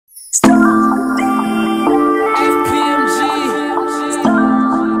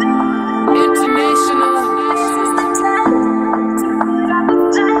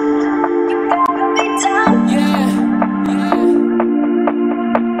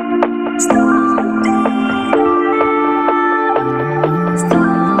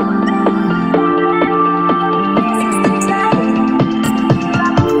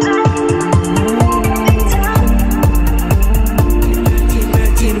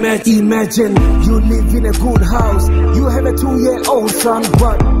Imagine you live in a good house. You have a 2-year-old son,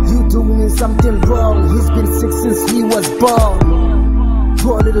 but you doing something wrong. He's been sick since he was born.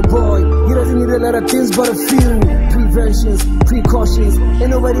 Poor little boy, he doesn't need a lot of things but a few preventions, precautions.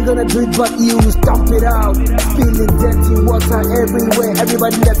 Ain't nobody gonna do it but you. Stop it out. Spilling dirty water everywhere.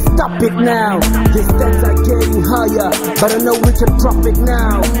 Everybody, let's stop it now. The stats are getting higher, but I know we can drop it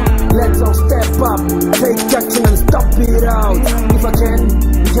now. Let's all step up, take action and stop it out. If I can,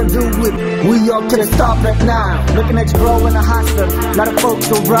 we can do it. We all can stop it now. Looking at you grow in the hospital, lot of folks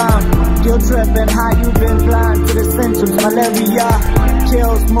around. Guilt tripping, how you been blind to the symptoms? Malaria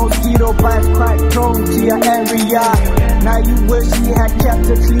kills, mosquito bites, quite prone to your area. Now you wish he had kept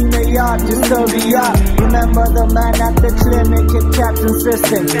a cleaner yard, just hurry up. Remember the man at the clinic, it kept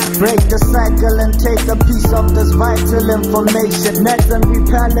insisting. Break the cycle and take a piece of this vital information. Nets and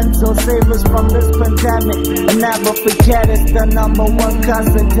repellents will save us from this pandemic. And never forget it's the #1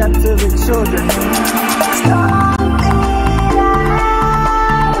 cause of death to the children.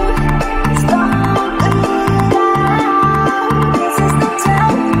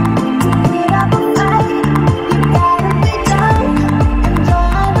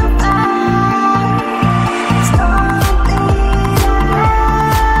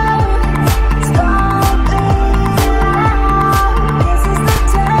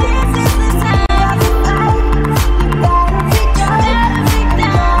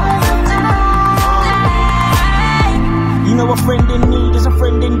 A friend in need is a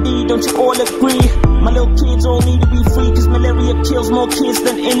friend indeed, don't you all agree? My little kids all need to be free, cause malaria kills more kids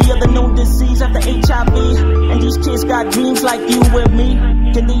than any other known disease after HIV. And these kids got dreams like you and me.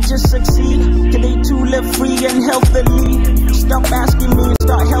 Can they just succeed? Can they too live free and healthily? Stop asking me and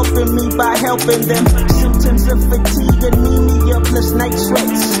start helping me by helping them. Symptoms of fatigue, anemia plus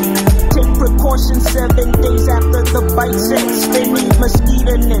nitrates. Take precautions 7 days after the bite sets. They need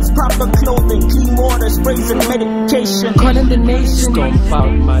mosquito nets, proper clothing, clean water, sprays and medication. Calling the nation. Stomp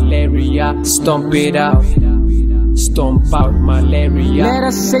out malaria, stomp it out. Stomp out malaria. Let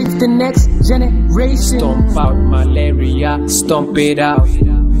us save the next generation. Stomp out malaria, stomp it out.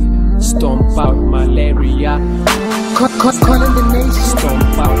 Stomp out malaria. Calling the nation.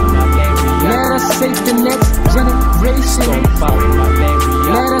 Stomp out malaria. Let us save the next generation. Stomp out malaria.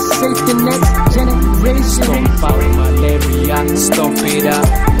 Let us save the next generation. Stomp out malaria, stomp it out.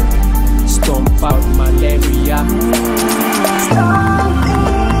 Stomp out malaria.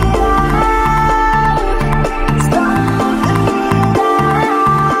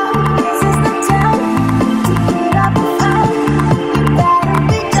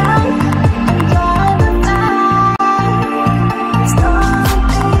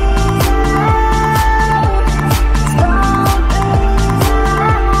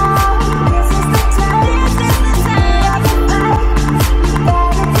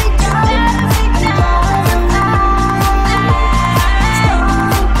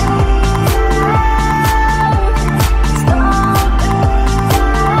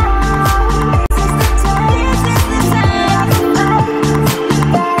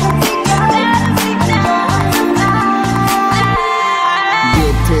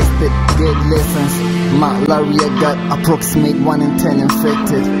 Get lessons. Malaria got approximate 1 in 10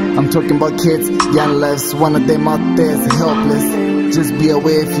 infected. I'm talking about kids, young lives, one of them out there is helpless. Just be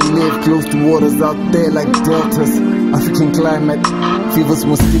aware if you live close to waters out there like deltas. African climate, fevers,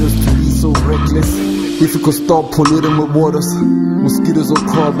 mosquitoes to be so reckless. If you could stop polluting with waters, mosquitoes will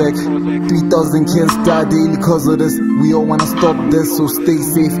crawl back. 3,000 kids die daily cause of this. We all wanna stop this, so stay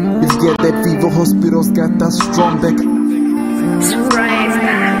safe. If you get that fever, hospitals got that strong back.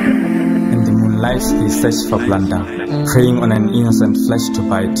 In the moonlight they search for plunder, preying on an innocent flesh to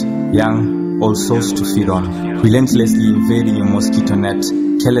bite, young, old souls to feed on, relentlessly invading your mosquito net,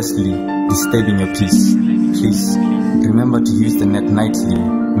 carelessly disturbing your peace. Please, remember to use the net nightly,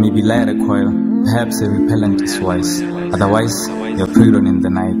 maybe light a coil, perhaps a repellent is wise, otherwise you're preyed on in the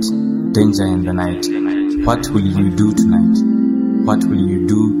night, danger in the night. What will you do tonight? What will you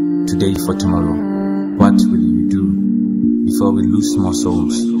do today for tomorrow? What will you do before we lose more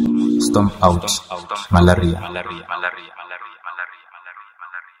souls? Stomp out malaria.